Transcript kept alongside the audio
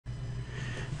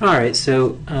Alright,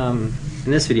 so in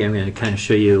this video I'm going to kind of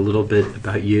show you a little bit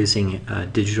about using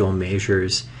digital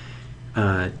measures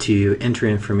to enter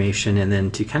information and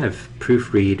then to kind of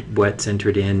proofread what's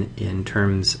entered in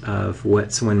terms of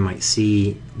what someone might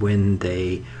see when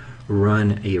they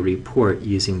run a report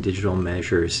using digital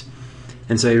measures.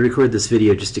 And so I recorded this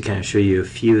video just to kind of show you a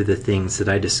few of the things that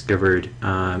I discovered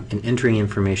in entering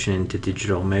information into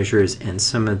digital measures and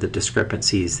some of the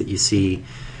discrepancies that you see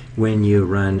when you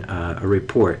run a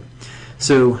report.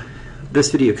 So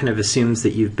this video kind of assumes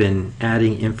that you've been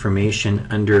adding information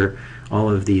under all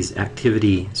of these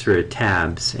activity sort of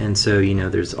tabs, and so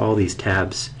there's all these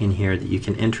tabs in here that you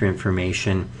can enter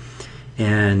information.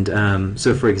 And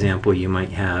so for example, you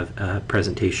might have a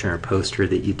presentation or a poster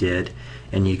that you did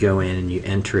and you go in and you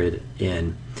enter it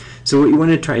in. So what you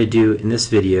want to try to do in this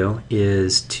video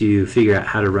is to figure out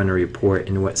how to run a report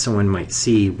and what someone might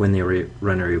see when they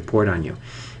run a report on you.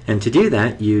 And to do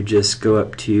that, you just go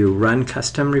up to Run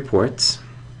Custom Reports.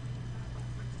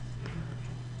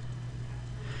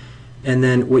 And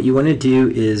then what you want to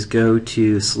do is go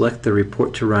to select the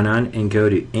report to run on and go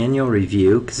to Annual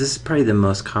Review, because this is probably the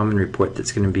most common report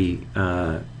that's going to be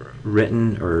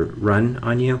written or run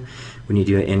on you when you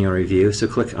do an annual review. So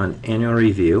click on Annual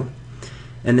Review.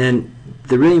 And then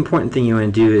the really important thing you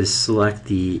want to do is select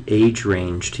the age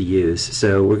range to use.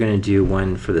 So we're going to do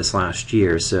one for this last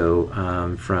year, so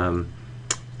from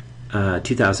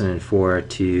 2004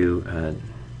 to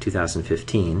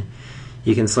 2015.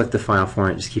 You can select the file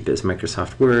format, just keep it as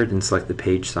Microsoft Word, and select the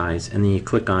page size, and then you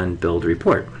click on Build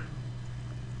Report.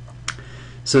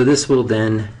 So this will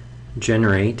then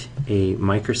generate a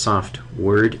Microsoft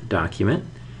Word document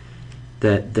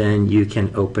that then you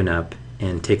can open up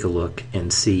and take a look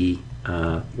and see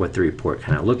what the report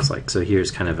kind of looks like. So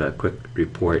here's kind of a quick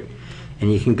report,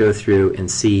 and you can go through and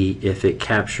see if it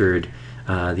captured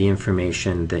the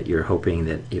information that you're hoping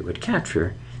that it would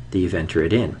capture that you've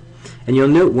entered in. And you'll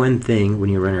note one thing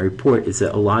when you run a report is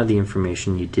that a lot of the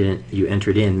information you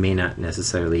entered in may not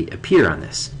necessarily appear on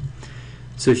this.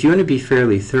 So if you want to be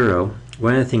fairly thorough,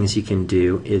 one of the things you can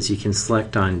do is you can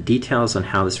select on Details on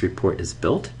how this report is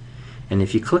built. And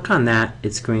if you click on that,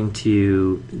 it's going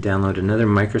to download another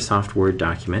Microsoft Word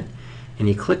document. And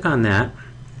you click on that,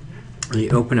 and you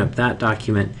open up that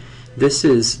document. This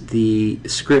is the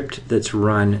script that's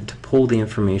run to pull the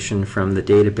information from the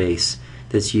database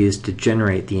that's used to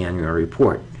generate the annual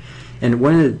report. And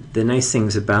one of the nice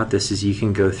things about this is you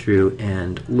can go through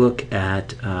and look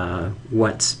at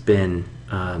what's been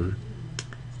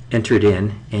entered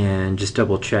in and just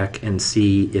double check and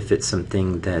see if it's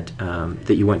something that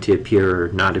that you want to appear or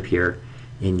not appear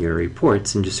in your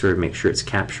reports, and just sort of make sure it's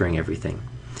capturing everything.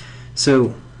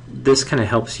 So this kind of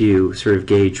helps you sort of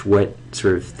gauge what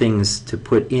sort of things to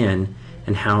put in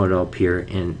and how it'll appear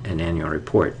in an annual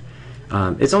report.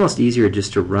 It's almost easier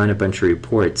just to run a bunch of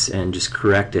reports and just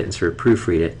correct it and sort of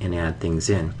proofread it and add things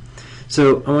in.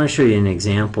 So I want to show you an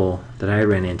example that I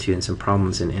ran into and some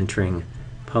problems in entering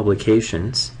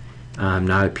publications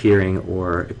not appearing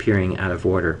or appearing out of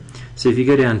order. So if you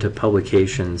go down to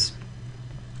publications,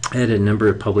 I had a number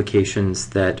of publications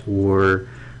that were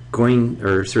going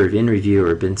or sort of in review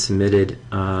or been submitted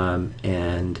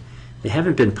and they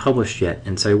haven't been published yet,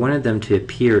 and so I wanted them to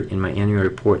appear in my annual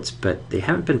reports, but they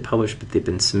haven't been published, but they've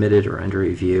been submitted or under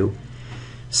review.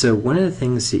 So one of the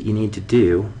things that you need to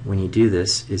do when you do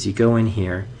this is you go in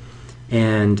here,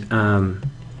 and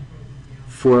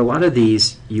for a lot of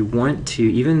these you want to,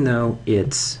 even though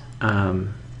it's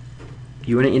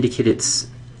you want to indicate its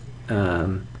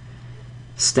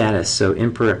status, so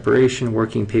in preparation,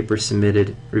 working paper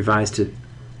submitted, revised to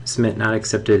submit, not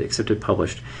accepted, accepted,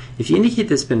 published. If you indicate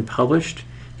that's been published,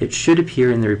 it should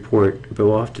appear in the report, but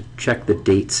we'll have to check the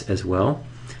dates as well.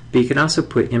 But you can also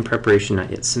put in preparation, not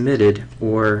yet submitted,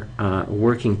 or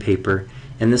working paper,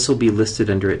 and this will be listed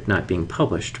under it not being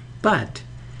published. But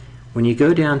when you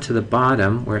go down to the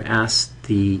bottom where it asks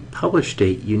the published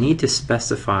date, you need to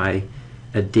specify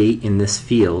a date in this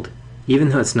field, even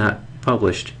though it's not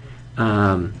published.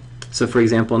 So for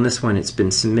example, in this one, it's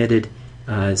been submitted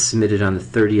on the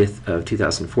 30th of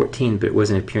 2014, but it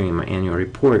wasn't appearing in my annual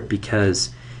report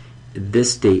because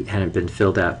this date hadn't been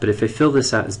filled out. But if I fill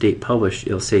this out as date published,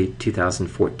 it'll say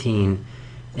 2014,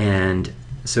 and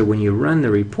so when you run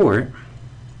the report,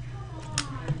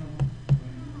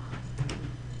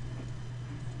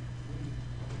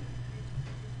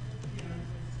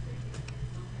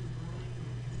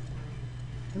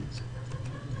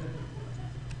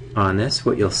 on this,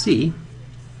 what you'll see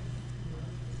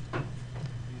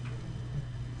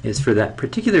is for that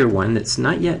particular one that's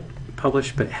not yet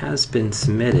published but has been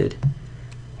submitted,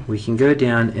 we can go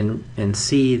down and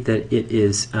see that it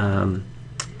is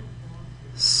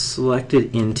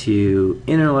selected into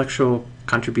intellectual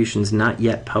contributions not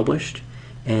yet published,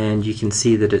 and you can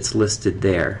see that it's listed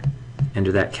there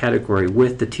under that category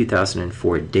with the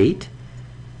 2004 date,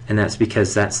 and that's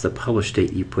because that's the published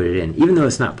date you put it in. Even though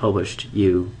it's not published,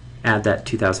 you add that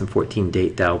 2014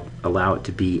 date, that'll allow it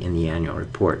to be in the annual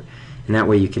report. And that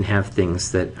way you can have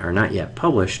things that are not yet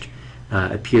published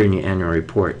appear in your annual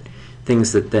report.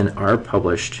 Things that then are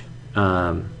published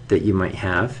that you might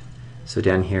have. So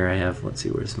down here I have, let's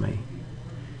see,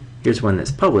 here's one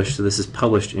that's published. So this is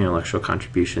published intellectual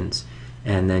contributions,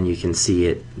 and then you can see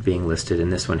it being listed,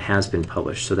 and this one has been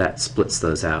published, so that splits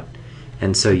those out.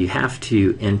 And so you have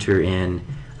to enter in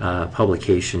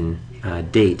publication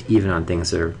date even on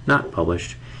things that are not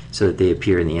published, so that they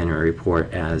appear in the annual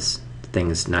report as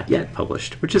things not yet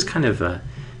published, which is kind of a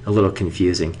little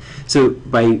confusing. So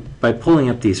by pulling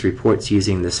up these reports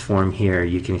using this form here,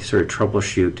 you can sort of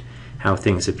troubleshoot how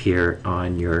things appear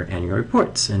on your annual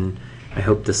reports, and I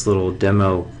hope this little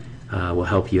demo will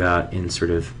help you out in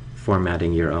sort of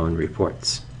formatting your own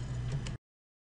reports.